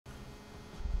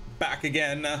back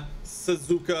again.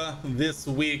 Suzuka this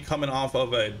week coming off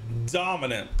of a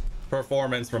dominant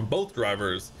performance from both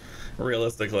drivers.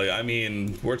 Realistically, I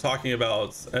mean, we're talking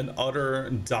about an utter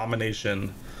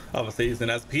domination of a season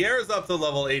as Pierre is up to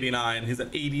level 89. He's an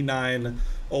 89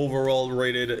 overall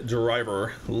rated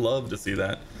driver. Love to see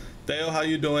that. Dale, how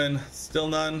you doing? Still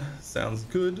none? Sounds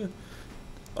good.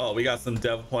 Oh, we got some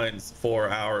dev points for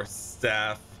our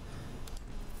staff.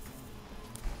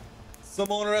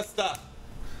 Simone Resta,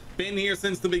 been here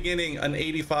since the beginning, an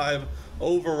 85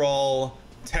 overall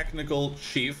technical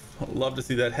chief. Love to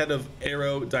see that. Head of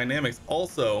aerodynamics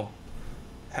also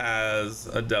has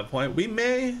a dev point. We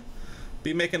may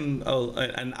be making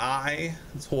an eye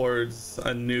towards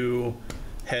a new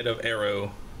head of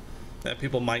aero that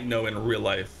people might know in real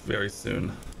life very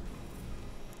soon.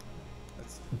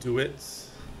 Let's do it.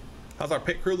 How's our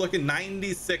pit crew looking?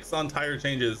 96 on tire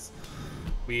changes.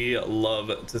 We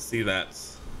love to see that.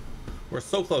 We're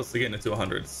so close to getting it to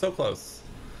 100. So close.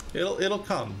 It'll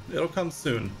come. It'll come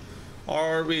soon.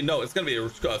 Are we? No, it's gonna be a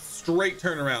straight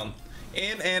turnaround.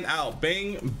 In and out.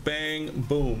 Bang, bang,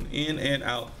 boom. In and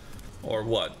out. Or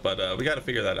what? But we got to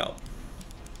figure that out.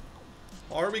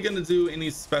 Are we gonna do any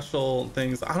special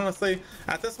things? Honestly,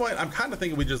 at this point, I'm kind of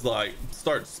thinking we just like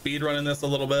start speed running this a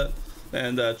little bit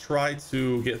and try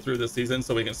to get through this season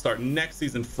so we can start next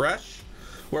season fresh,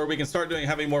 where we can start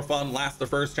having more fun, last the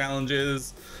first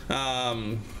challenges,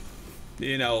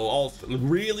 you know, all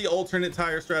really alternate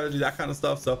tire strategy, that kind of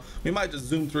stuff. So we might just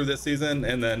zoom through this season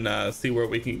and then see where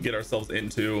we can get ourselves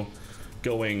into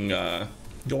going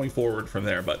forward from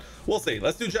there. But we'll see.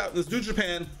 Let's do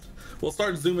Japan. We'll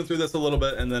start zooming through this a little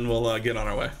bit and then we'll get on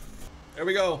our way. There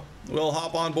we go. We'll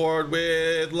hop on board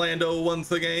with Lando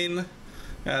once again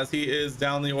as he is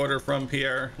down the order from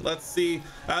Pierre. Let's see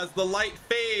as the light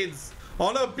fades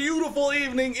on a beautiful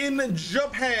evening in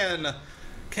Japan.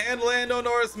 Can Lando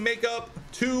Norris make up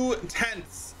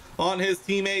 2/10 on his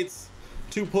teammates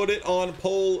to put it on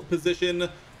pole position?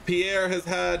 Pierre has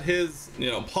had his, you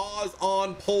know, pause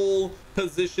on pole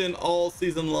position all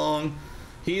season long.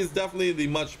 He's definitely the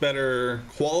much better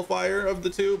qualifier of the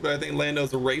two, but I think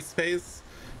Lando's race pace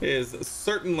is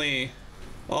certainly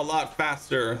a lot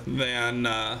faster than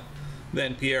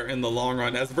Pierre in the long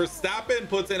run, as Verstappen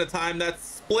puts in a time that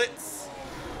splits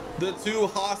the two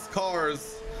Haas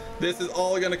cars. This is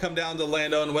all going to come down to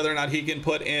Lando and whether or not he can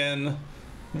put in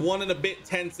 1 and a bit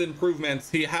tenths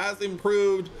improvements. He has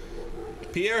improved.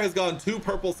 Pierre has gone 2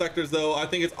 purple sectors though. I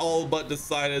think it's all but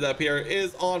decided that Pierre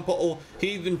is on pole.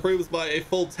 He improves by a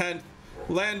full 10th.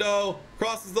 Lando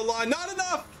crosses the line. Not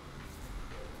enough.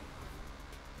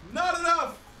 Not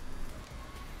enough.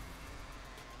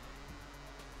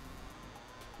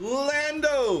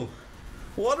 Lando,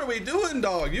 what are we doing,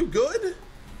 dog? You good?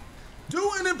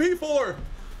 Doing in P4.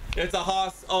 It's a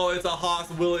Haas. Oh, it's a Haas.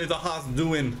 It's a Haas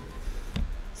doing.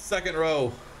 Second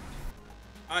row.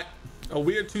 A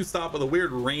weird 2-stop with a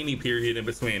weird rainy period in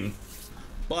between.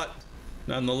 But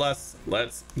nonetheless,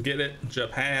 let's get it.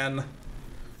 Japan.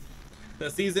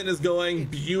 The season is going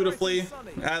beautifully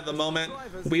at the moment.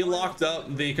 We locked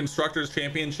up the Constructors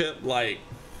Championship like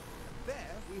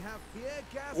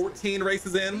 14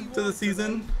 races into the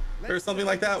season or something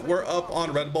like that. We're up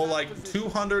on Red Bull like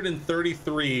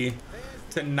 233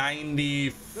 to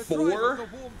 94,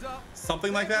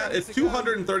 something like that. It's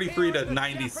 233 to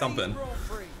 90 something.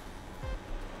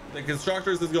 The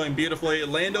Constructors is going beautifully.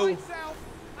 Lando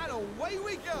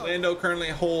currently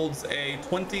holds a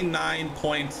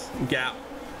 29-point gap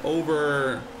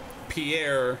over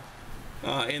Pierre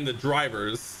in the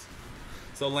drivers.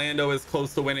 So Lando is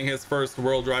close to winning his first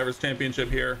World Drivers Championship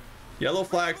here. Yellow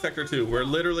flag, Sector 2. We're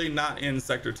literally not in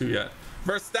Sector 2 yet.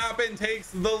 Verstappen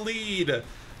takes the lead.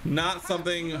 Not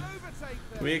something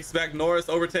we expect. Norris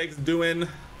overtakes Doohan.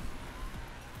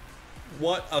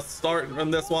 What a start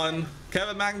from this one.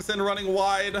 Kevin Magnussen running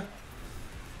wide.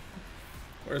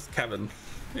 Where's Kevin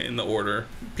in the order?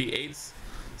 P8?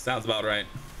 Sounds about right.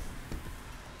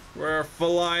 We're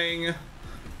flying.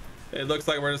 It looks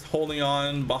like we're just holding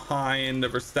on behind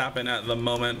Verstappen at the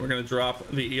moment. We're going to drop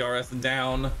the ERS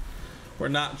down. We're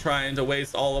not trying to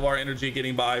waste all of our energy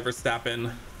getting by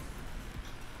Verstappen,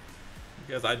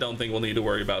 because I don't think we'll need to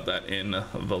worry about that in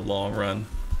the long run.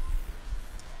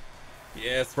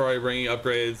 Yes, probably bringing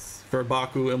upgrades for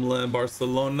Baku, Imola, and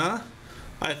Barcelona.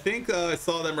 I think I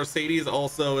saw that Mercedes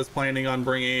also is planning on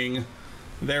bringing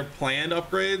their planned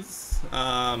upgrades,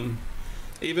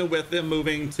 even with them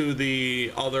moving to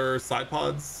the other side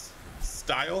pods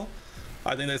style.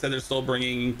 I think they said they're still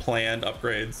bringing planned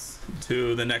upgrades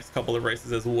to the next couple of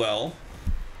races as well.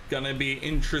 Gonna be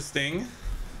interesting.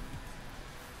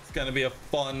 It's gonna be a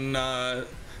fun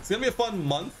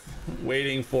month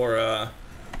waiting for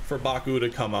Baku to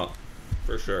come up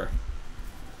for sure.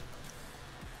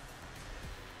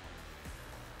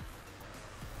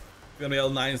 It's gonna be a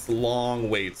nice long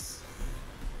wait. It's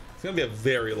gonna be a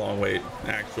very long wait,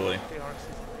 actually.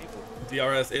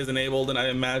 DRS is enabled, and I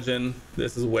imagine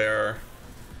this is where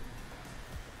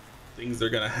things are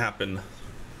gonna happen.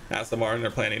 Aston Martin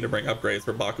are planning to bring upgrades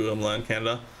for Baku, Imola, and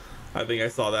Canada. I think I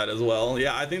saw that as well.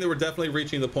 Yeah, I think they were definitely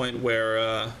reaching the point where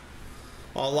a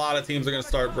lot of teams are going to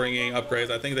start bringing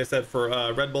upgrades. I think they said for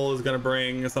Red Bull is going to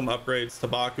bring some upgrades to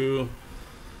Baku.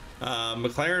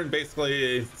 McLaren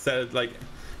basically said, like,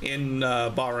 in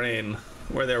Bahrain,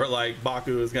 where they were like,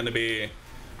 Baku is going to be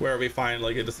where we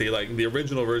finally get to see, like, the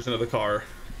original version of the car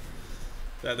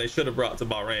that they should have brought to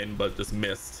Bahrain but just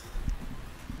missed.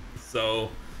 So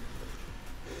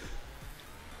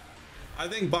I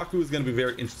think Baku is going to be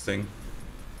very interesting.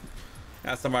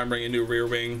 Aston Martin bringing a new rear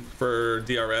wing for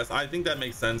DRS. I think that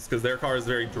makes sense because their car is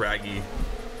very draggy.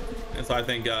 And so I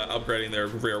think upgrading their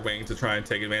rear wing to try and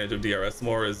take advantage of DRS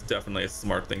more is definitely a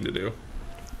smart thing to do.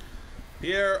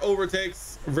 Pierre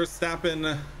overtakes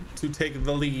Verstappen to take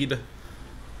the lead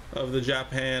of the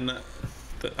Japan. I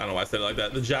don't know why I said it like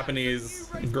that. The Japanese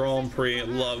Grand Prix.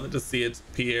 Love to see it,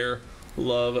 Pierre.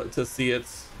 Love to see it.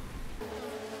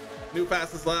 New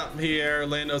fastest lap here.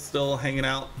 Lando's still hanging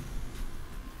out.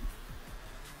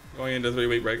 Going into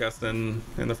 3-week break, Aston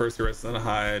in the first race on a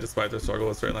high despite their struggle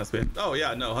with straight line speed. Oh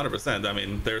yeah, no, 100%. I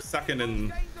mean, they're second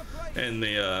in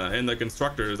the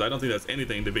constructors. I don't think that's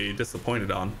anything to be disappointed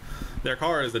on. Their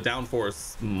car is a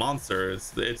downforce monster.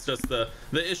 It's just the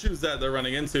issues that they're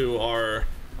running into are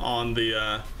on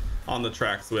the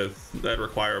tracks that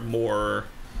require more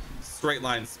straight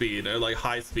line speed, or like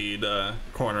high speed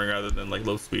cornering rather than like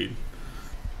low speed.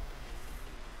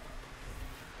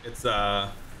 It's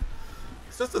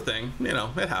just a thing, you know,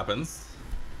 it happens.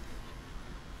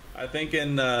 I think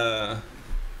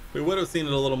we would have seen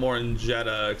it a little more in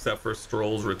Jeddah, except for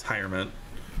Stroll's retirement.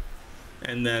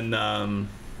 And then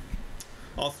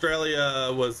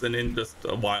Australia was just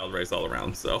a wild race all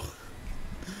around, so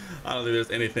I don't think there's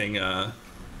anything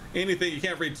you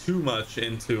can't read too much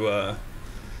into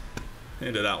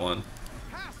that one.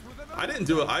 I didn't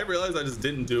do it. I realized I just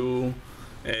didn't do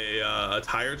a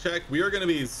tire check. We are going to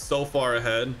be so far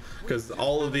ahead because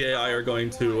all of the AI are going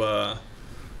to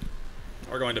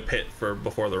pit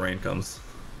before the rain comes.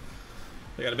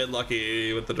 They got a bit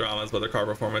lucky with the dramas, but their car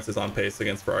performance is on pace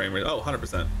against Ferrari. Oh,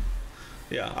 100%.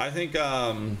 Yeah, I think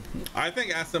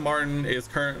Aston Martin is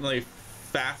currently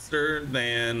faster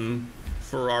than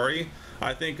Ferrari.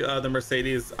 I think the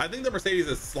Mercedes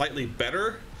is slightly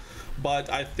better, but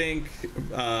I think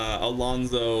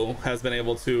Alonso has been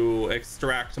able to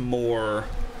extract more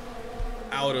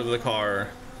out of the car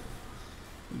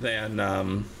than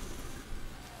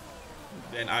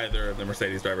either of the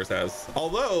Mercedes drivers has.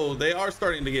 Although they are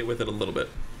starting to get with it a little bit.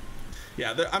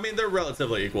 Yeah, they're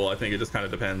relatively equal. I think it just kind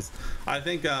of depends. I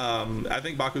think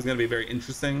Baku's going to be very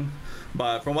interesting,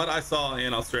 but from what I saw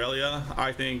in Australia,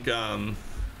 I think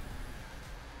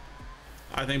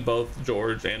both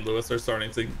George and Lewis are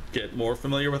starting to get more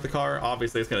familiar with the car.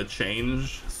 Obviously, it's going to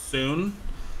change soon,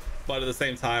 but at the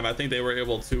same time, I think they were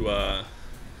able to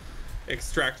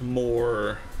extract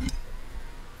more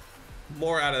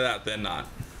out of that than not.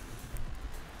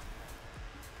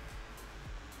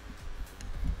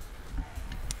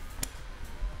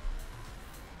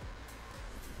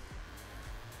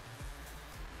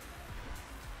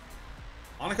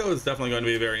 Monaco is definitely going to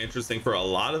be very interesting for a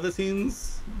lot of the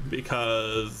teams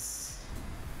because,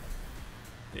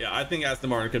 yeah, I think Aston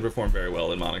Martin can perform very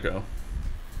well in Monaco.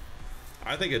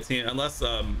 I think a team, unless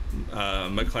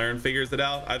McLaren figures it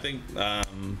out, I think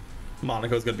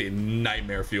Monaco is going to be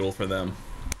nightmare fuel for them.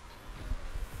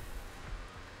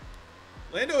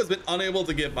 Lando has been unable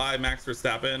to get by Max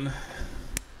Verstappen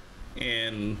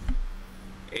in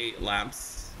 8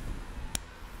 laps,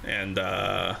 and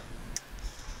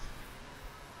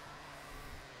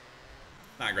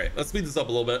not great. Let's speed this up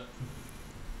a little bit.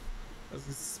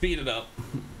 Let's speed it up.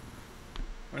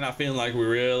 We're not feeling like we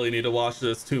really need to watch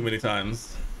this too many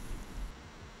times.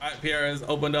 All right, Pierre has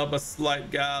opened up a slight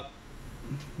gap.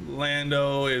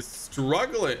 Lando is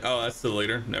struggling. Oh, that's the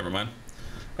leader. Never mind.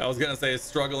 I was gonna say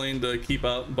struggling to keep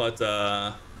up, but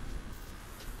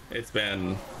it's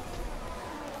been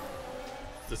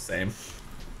the same.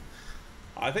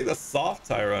 I think the soft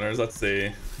tire runners, let's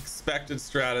see, expected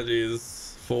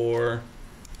strategies for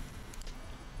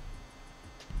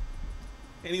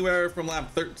anywhere from lap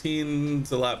 13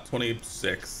 to lap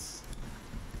 26.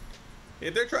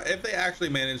 If they actually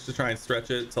manage to try and stretch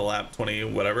it to lap 20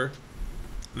 whatever,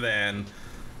 then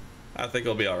I think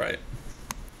it'll be all right.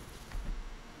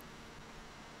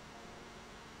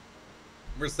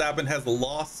 Verstappen has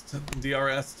lost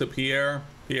DRS to Pierre.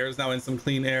 Pierre is now in some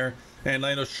clean air, and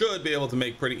Lando should be able to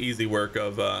make pretty easy work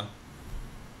of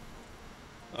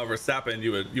Verstappen.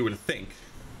 You would think,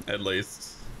 at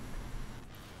least.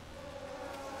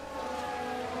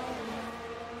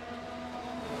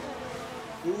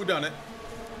 Who done it?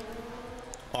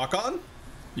 Hakon?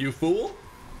 You fool?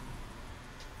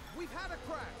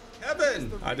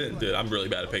 Kevin! I didn't do it. I'm really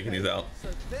bad at picking these out.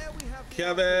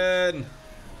 Kevin!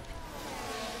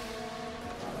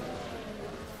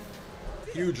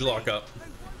 Huge lockup.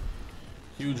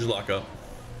 Huge lockup.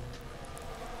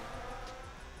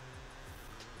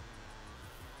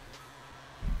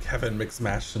 Kevin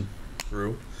McSmashin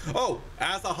through. Oh,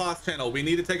 as a Haas channel, we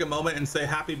need to take a moment and say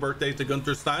happy birthday to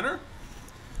Gunther Steiner.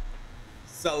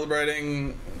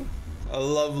 Celebrating a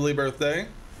lovely birthday,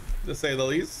 to say the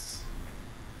least.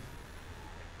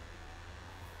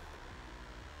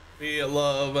 We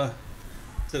love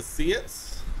to see it.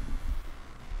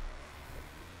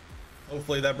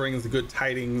 Hopefully that brings good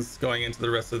tidings going into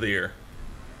the rest of the year.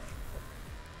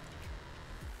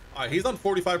 All right, he's on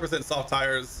 45% soft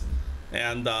tires,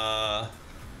 and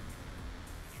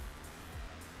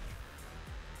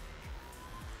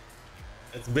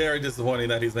it's very disappointing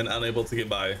that he's been unable to get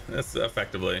by. That's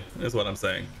effectively is what I'm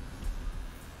saying.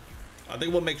 I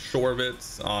think we'll make sure of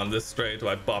it on this straight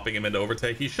by bopping him into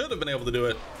overtake. He should have been able to do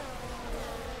it.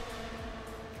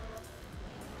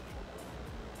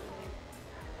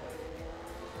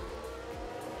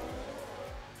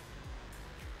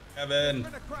 Kevin.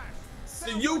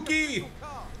 Yuki!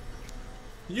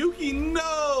 Yuki,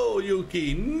 no!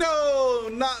 Yuki, no!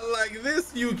 Not like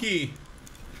this, Yuki!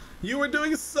 You were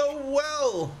doing so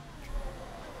well!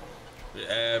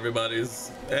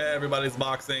 Everybody's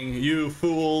boxing. You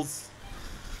fools.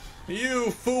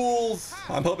 You fools!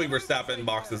 I'm hoping Verstappen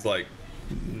boxes like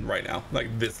right now,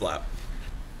 like this lap.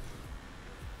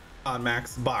 On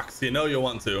Max, box. You know you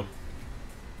want to.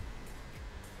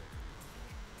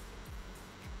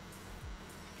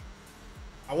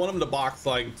 I want him to box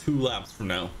like 2 laps from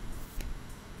now.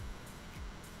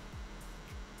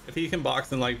 If he can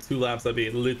box in like 2 laps, that'd be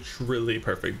literally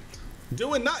perfect.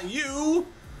 Doing not you.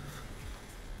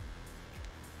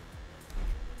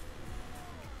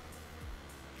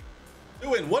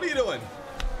 Doing, what are you doing?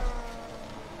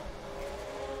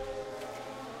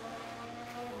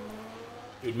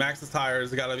 Dude, Max's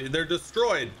tires gotta be, they're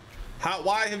destroyed.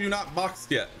 Why have you not boxed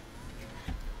yet?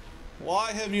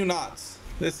 Why have you not?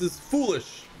 This is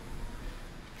foolish.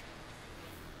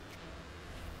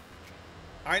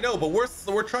 I know, but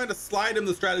we're trying to slide him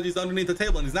the strategies underneath the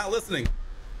table and he's not listening.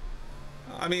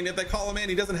 I mean, if they call him in,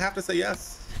 he doesn't have to say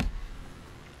yes.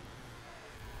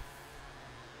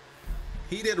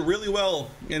 He did really well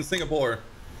in Singapore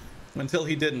until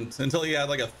he didn't, until he had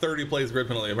like a 30 place grid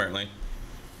penalty apparently.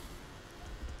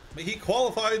 But he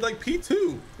qualified like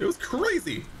P2. It was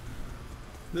crazy.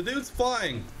 The dude's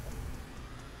flying.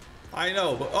 I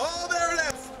know, but oh, there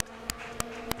it is.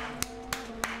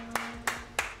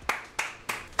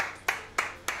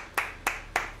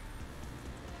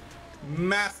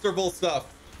 Masterful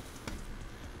stuff.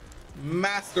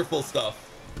 Masterful stuff.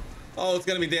 Oh, it's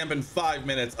gonna be damp in 5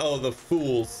 minutes. Oh, the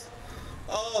fools.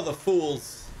 Oh, the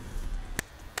fools.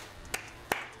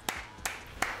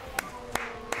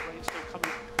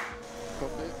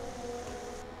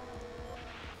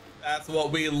 That's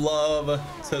what we love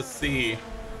to see.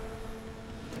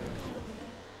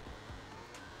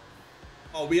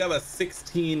 Oh, we have a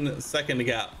 16-second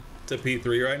gap to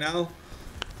P3 right now.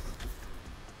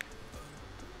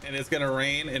 And it's gonna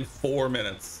rain in 4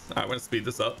 minutes. All right, I'm gonna speed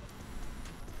this up.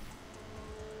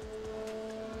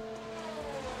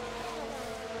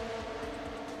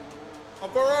 A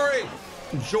Ferrari!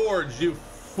 George, you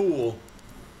fool.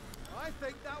 I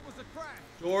think that was a crash.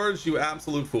 George, you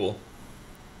absolute fool.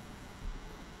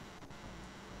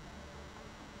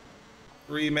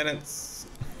 3 minutes.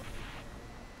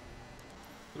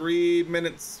 3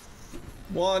 minutes.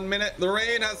 1 minute. The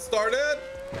rain has started.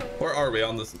 Where are we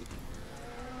on this?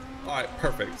 All right,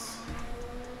 perfect.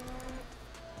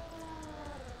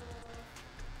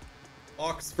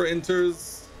 Box for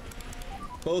inters.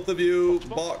 Both of you,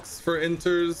 box for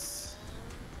inters.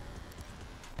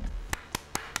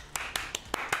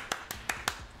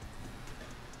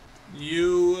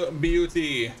 You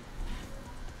beauty.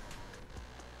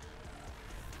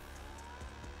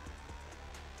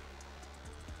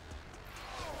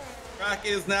 Track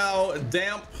is now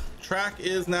damp. Track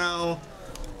is now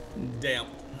damp.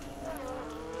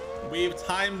 We've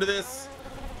timed this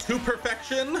to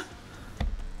perfection.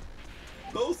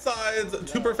 Both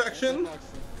sides to perfection.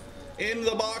 In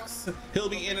the box, he'll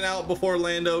be in and out before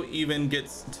Lando even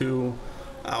gets to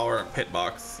our pit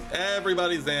box.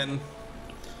 Everybody's in.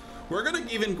 We're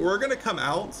gonna come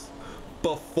out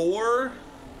before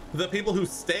the people who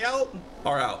stay out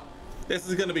are out. This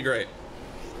is gonna be great.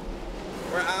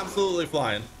 We're absolutely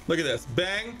flying. Look at this.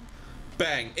 Bang,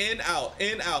 bang, in,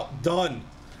 out, done.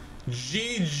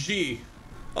 GG.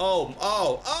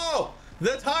 Oh,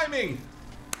 the timing.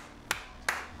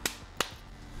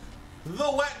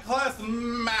 The wet class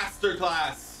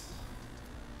masterclass.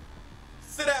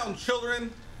 Sit down,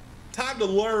 children. Time to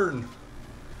learn.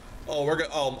 Oh, we're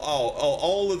gonna,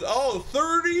 all of,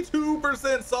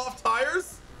 32% soft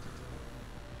tires.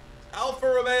 Alfa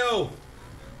Romeo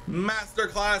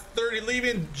masterclass 30,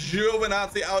 leaving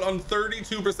Giovinazzi out on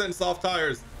 32% soft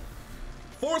tires.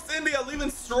 Force India leaving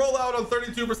Stroll out on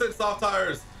 32% soft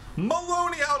tires.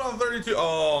 Maloney out on 32.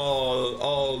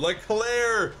 Oh,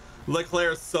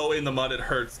 Leclerc so in the mud it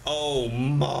hurts. Oh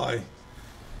my.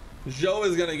 Joe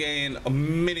is gonna gain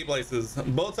many places.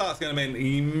 Bottas gonna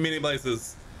gain many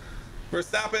places.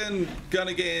 Verstappen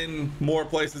gonna gain more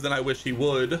places than I wish he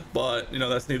would, but you know,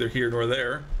 that's neither here nor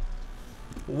there.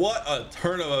 What a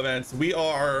turn of events.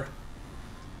 We're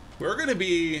gonna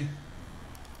be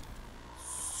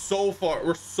so far,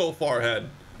 we're so far ahead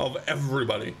of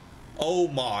everybody. Oh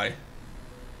my.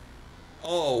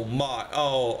 Oh my.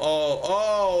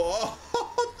 Oh,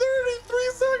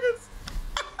 33 seconds.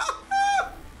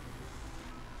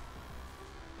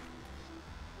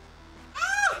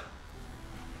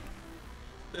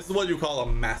 This is what you call a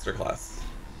masterclass.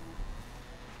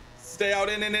 Stay out,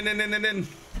 in.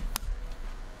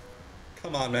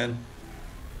 Come on, man.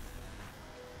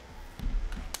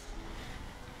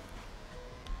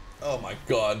 Oh my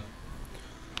god.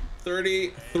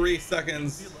 33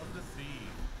 seconds.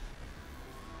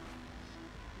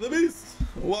 The beast.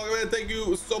 Welcome in. Thank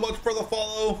you so much for the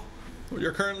follow.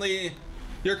 You're currently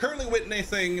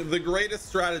witnessing the greatest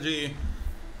strategy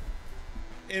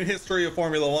in history of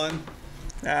Formula One,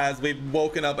 as we've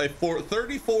woken up a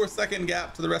 34-second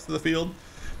gap to the rest of the field,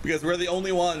 because we're the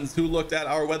only ones who looked at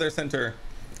our weather center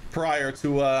prior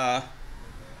to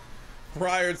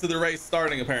the race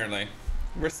starting. Apparently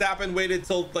Verstappen waited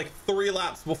till like 3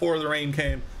 laps before the rain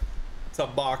came to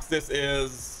box. This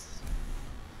is,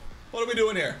 what are we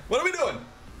doing here? What are we doing?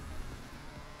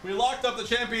 We locked up the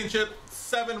championship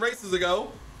 7 races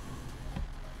ago.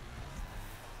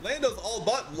 Lando's all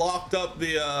but locked up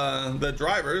the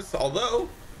drivers, although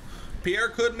Pierre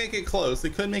could make it close. He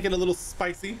could make it a little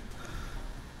spicy.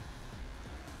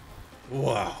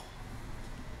 Wow.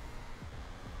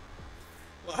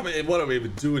 I mean, what are we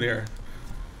even doing here?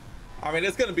 I mean,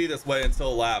 it's gonna be this way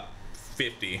until lap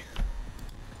 50.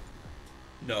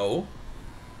 No,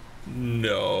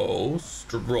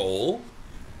 Stroll.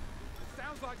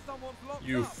 Sounds like someone's locked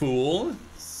You up. fool.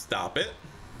 Stop it.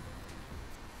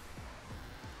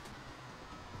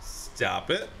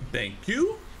 Stop it. Thank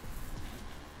you.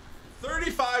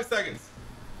 35 seconds.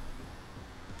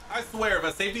 I swear, if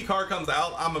a safety car comes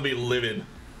out, I'm gonna be livid.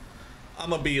 I'm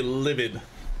gonna be livid.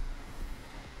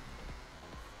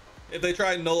 If they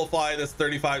try and nullify this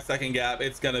 35-second gap,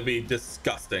 it's gonna be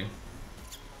disgusting.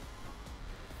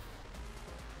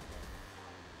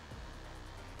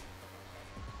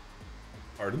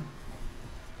 Pardon?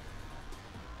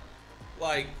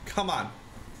 Like, come on.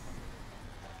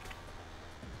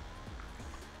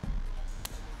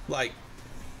 Like,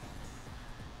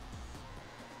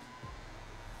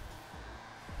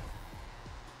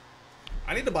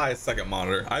 I need to buy a second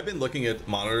monitor. I've been looking at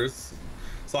monitors.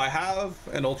 So I have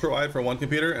an ultra wide for one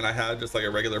computer, and I had just like a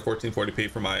regular 1440p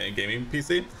for my gaming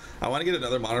PC. I want to get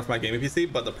another monitor for my gaming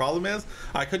PC, but the problem is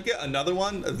I could get another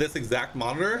one, this exact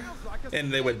monitor,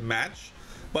 and they would match.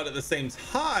 But at the same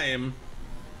time,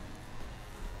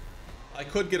 I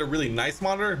could get a really nice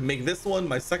monitor, make this one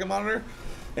my second monitor,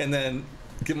 and then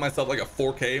give myself like a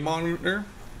 4K monitor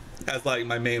as like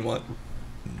my main one.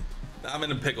 I'm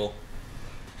in a pickle.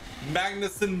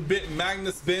 Magbennison,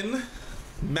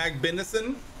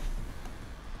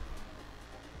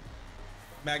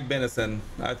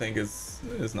 I think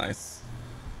is nice.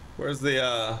 Where's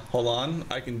the hold on,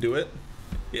 I can do it.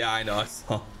 Yeah, I know, I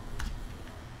saw.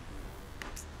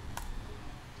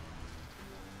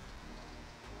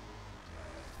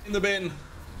 In the bin.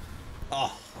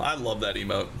 Oh, I love that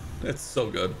emote. It's so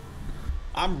good.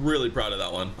 I'm really proud of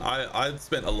that one. I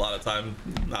spent a lot of time,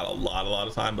 not a lot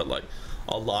of time, but like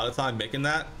a lot of time making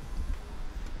that.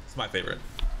 It's my favorite,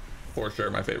 for sure,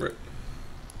 my favorite.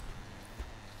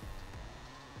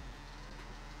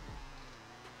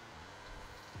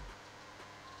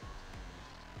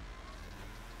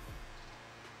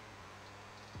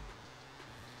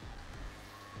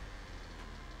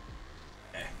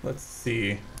 Okay, let's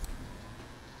see.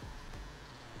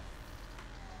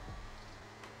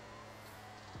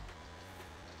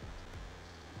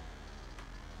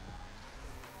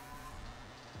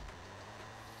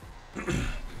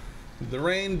 The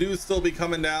rain do still be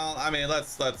coming down. I mean,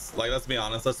 let's be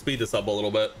honest. Let's speed this up a little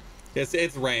bit.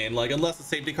 It's rain. Like, unless the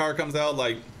safety car comes out,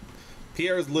 like,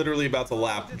 Pierre is literally about to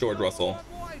lap George Russell.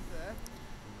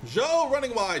 Joe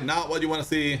running wide, not what you want to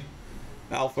see.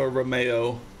 Alfa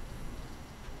Romeo.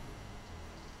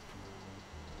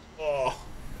 Oh.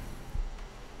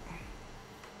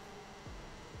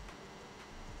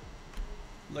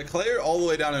 Leclerc all the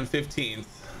way down in 15th.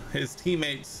 His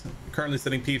teammates currently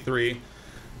sitting P3.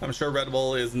 I'm sure Red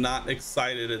Bull is not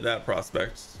excited at that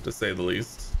prospect, to say the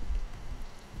least.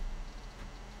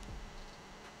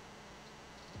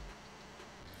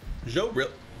 Joe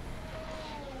really...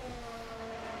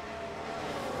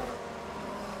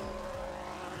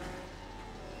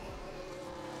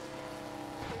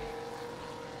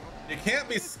 You can't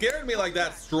be scaring me like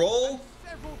that, Stroll.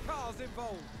 Several cars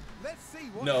involved. Let's see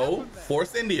what No,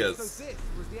 Force Indias. So this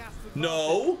was the Aston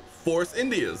No, Force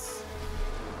Indias.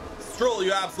 Stroll,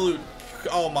 you absolute...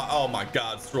 oh my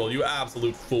God, Stroll, you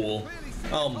absolute fool.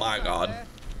 Oh my God. and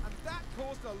that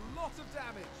caused a lot of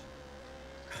damage.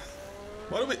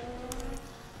 What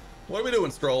are we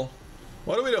doing, Stroll?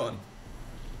 What are we doing?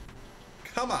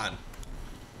 Come on.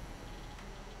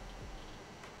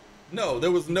 No,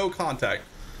 there was no contact.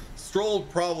 Stroll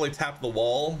probably tapped the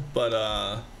wall, but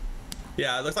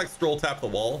yeah, it looks like Stroll tapped the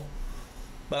wall,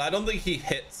 but I don't think he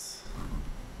hits.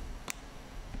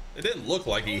 It didn't look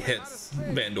like he hits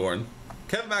Van Dorn.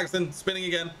 Kevin Magnussen spinning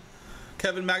again.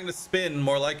 Kevin Magnus spin,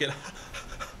 more like it.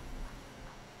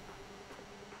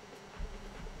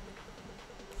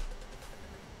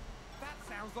 That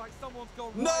sounds like someone's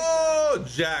gone No,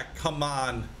 Jack, come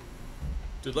on.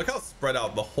 Dude, look how spread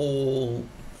out the whole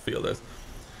field is.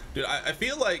 Dude, I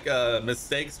feel like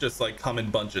mistakes just like come in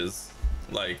bunches.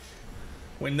 Like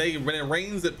when it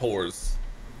rains, it pours,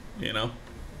 you know?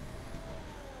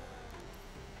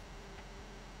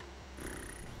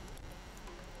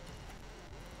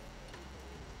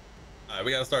 All right,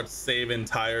 we gotta start saving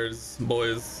tires,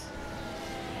 boys.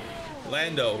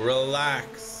 Lando,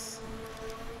 relax.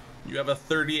 You have a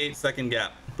 38-second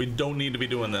gap. We don't need to be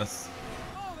doing this.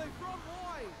 Oh, they've gone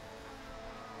wide.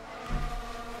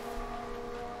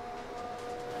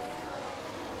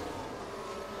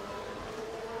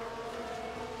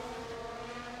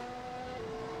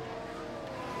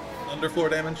 Underfloor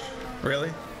damage?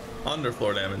 Really?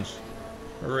 Underfloor damage?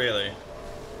 Really?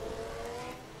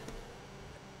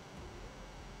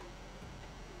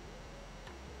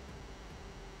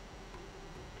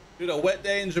 Dude, a wet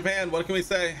day in Japan, what can we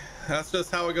say? That's just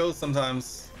how it goes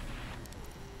sometimes.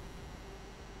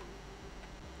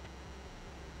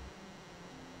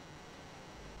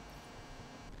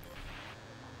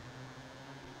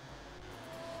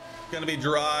 Gonna be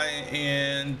dry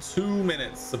in 2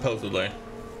 minutes, supposedly.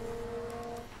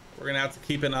 We're gonna have to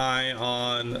keep an eye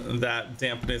on that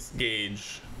dampness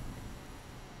gauge.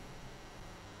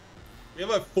 We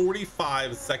have a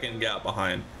 45-second gap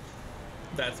behind.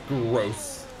 That's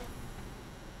gross.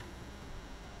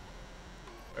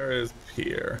 Where is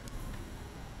Pierre?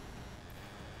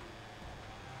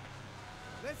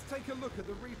 Let's take a look at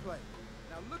the replay.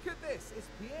 Now look at this. It's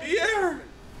Pierre. Pierre!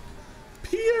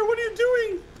 Pierre, what are you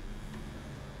doing?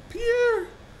 Pierre!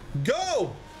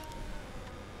 Go!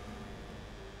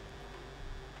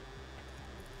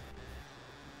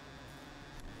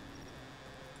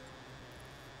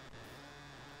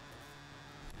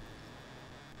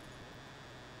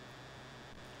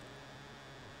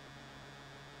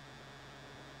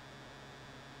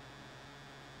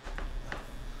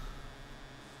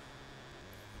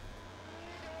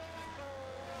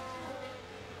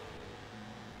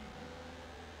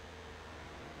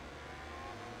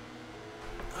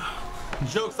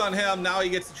 Joke's on him. Now he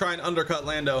gets to try and undercut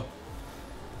Lando.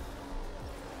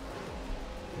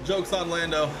 Joke's on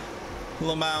Lando.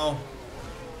 Lamau.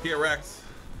 Get wrecked. So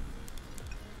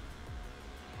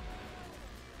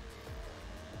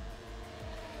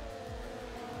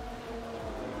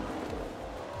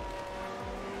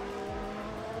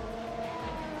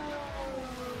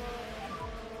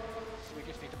we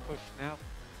just need to push now.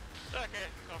 Okay,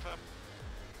 confirm.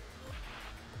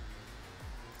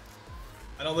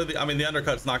 I don't think I mean the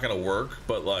undercut's not gonna work,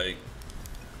 but like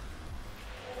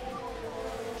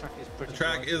the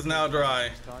track is now dry.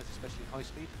 Tires, especially high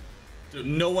speed. Dude,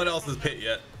 no one else has pit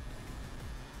yet.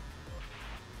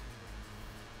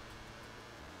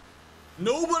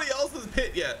 Nobody else has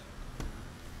pit yet.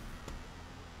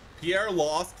 Pierre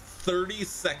lost 30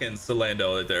 seconds to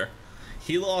Lando right there.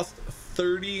 He lost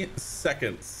 30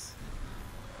 seconds.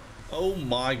 Oh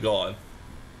my God.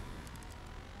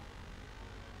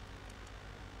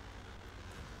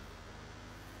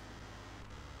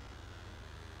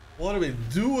 What are we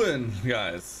doing,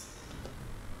 guys?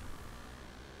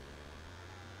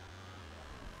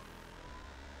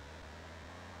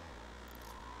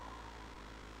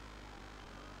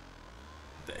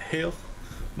 hell?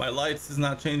 My lights is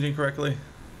not changing correctly.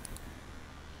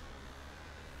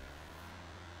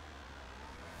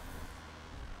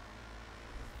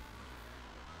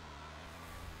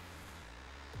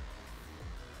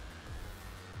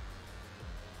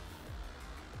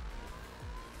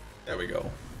 There we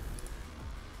go.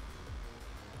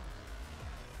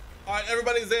 All right,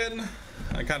 everybody's in.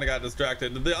 I kind of got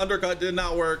distracted. The undercut did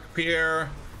not work. Pierre,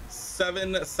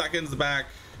 7 seconds back.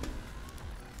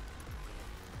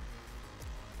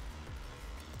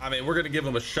 I mean, we're gonna give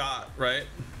him a shot, right?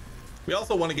 We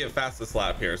also want to get fastest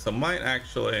lap here, so might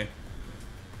actually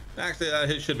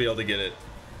he should be able to get it.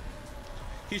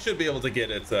 He should be able to get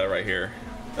it right here.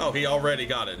 Oh, he already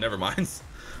got it. Never mind.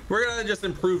 We're gonna just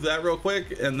improve that real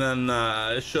quick, and then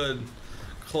it should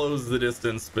close the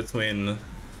distance between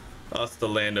us to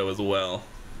Lando as well.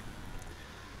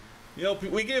 You know,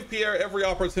 we give Pierre every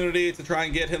opportunity to try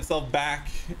and get himself back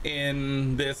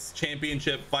in this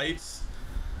championship fight,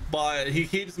 but he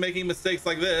keeps making mistakes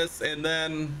like this, and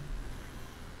then,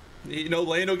 you know,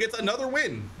 Lando gets another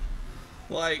win.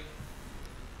 Like,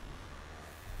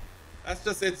 that's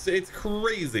just, it's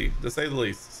crazy, to say the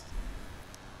least.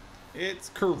 It's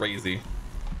crazy.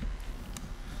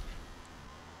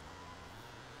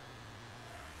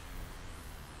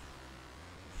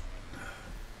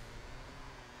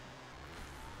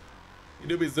 You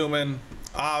do be zooming.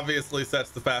 Obviously sets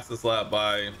the fastest lap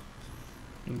by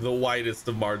the widest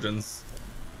of margins.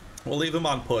 We'll leave him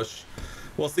on push.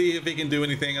 We'll see if he can do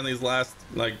anything on these last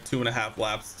like 2.5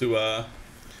 laps to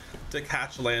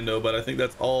catch Lando, but I think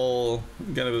that's all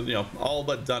gonna, you know, all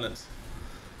but done it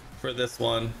for this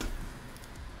one.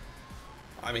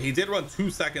 I mean, he did run 2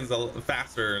 seconds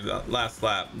faster that last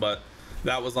lap, but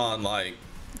that was on like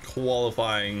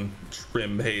qualifying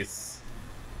trim pace.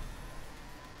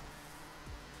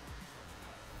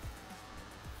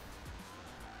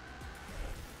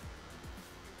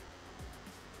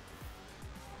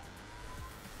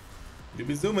 You'll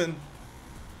be zooming.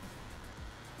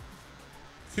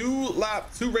 2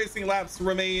 racing laps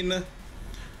remain.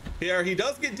 Here he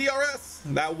does get DRS.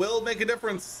 That will make a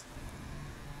difference.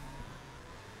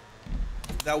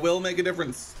 That will make a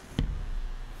difference.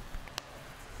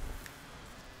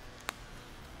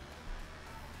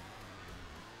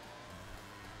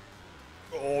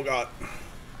 Oh God.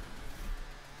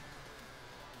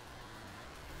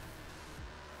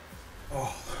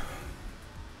 Oh.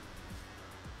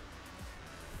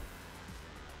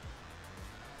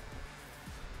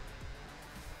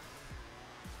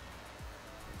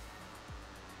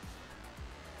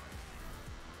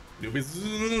 You'll be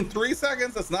 3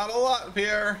 seconds. That's not a lot,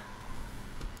 Pierre.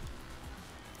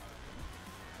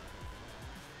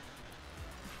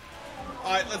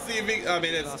 All right, let's see if he, I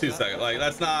mean, it's 2 seconds. Like,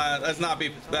 let's not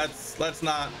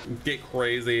get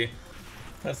crazy.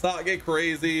 Let's not get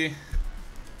crazy.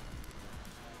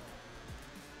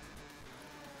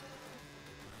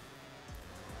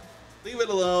 Leave it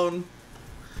alone.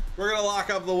 We're gonna lock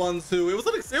up the ones who it was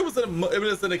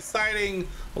an exciting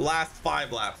last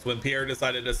 5 laps when Pierre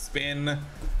decided to spin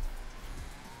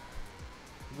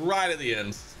right at the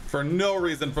end for no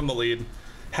reason from the lead,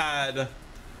 had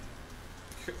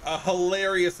a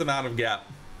hilarious amount of gap,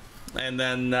 and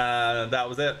then that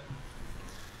was it.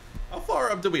 How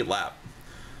far up did we lap?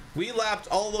 We lapped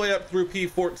all the way up through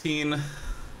P14,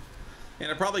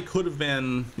 and it probably could have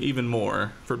been even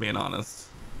more, for being honest.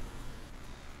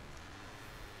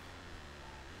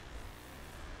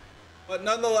 But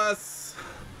nonetheless,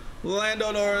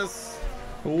 Lando Norris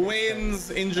wins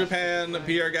in Japan.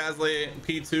 Pierre Gasly,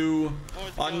 P2.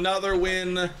 Another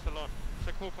win. It's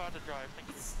a cool car to drive. Thank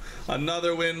you.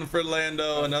 Another win for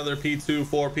Lando. Another P2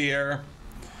 for Pierre.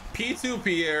 P2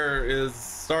 Pierre is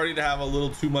starting to have a little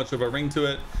too much of a ring to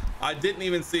it. I didn't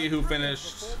even see who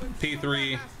finished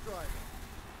P3.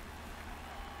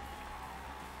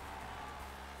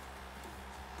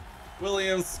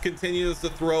 Williams continues to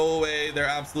throw away their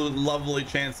absolute lovely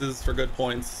chances for good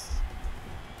points.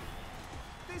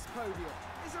 This podium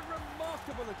is a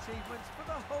remarkable achievement for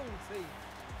the whole team.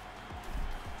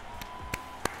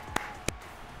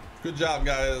 Good job,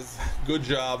 guys. Good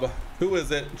job. Who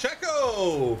is it?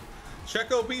 Checo!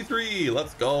 Checo P3.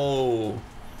 Let's go.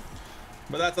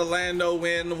 But that's a Lando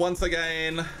win once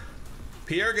again.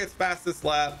 Pierre gets fastest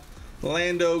lap.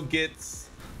 Lando gets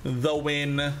the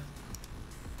win.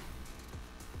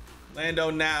 Lando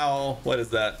now, what is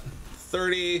that?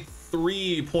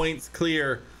 33 points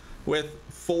clear with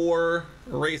 4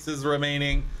 races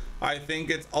remaining. I think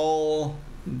it's all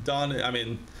done. I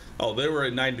mean, oh, they were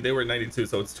at 90, they were at 92,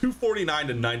 so it's 249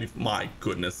 to 90. My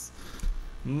goodness.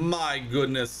 My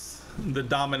goodness. The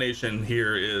domination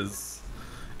here is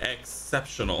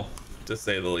exceptional. to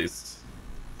say the least.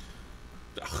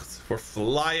 Ugh, we're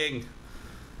flying.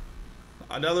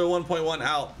 Another 1.1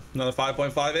 out, another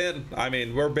 5.5 in. I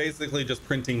mean, we're basically just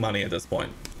printing money at this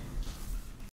point.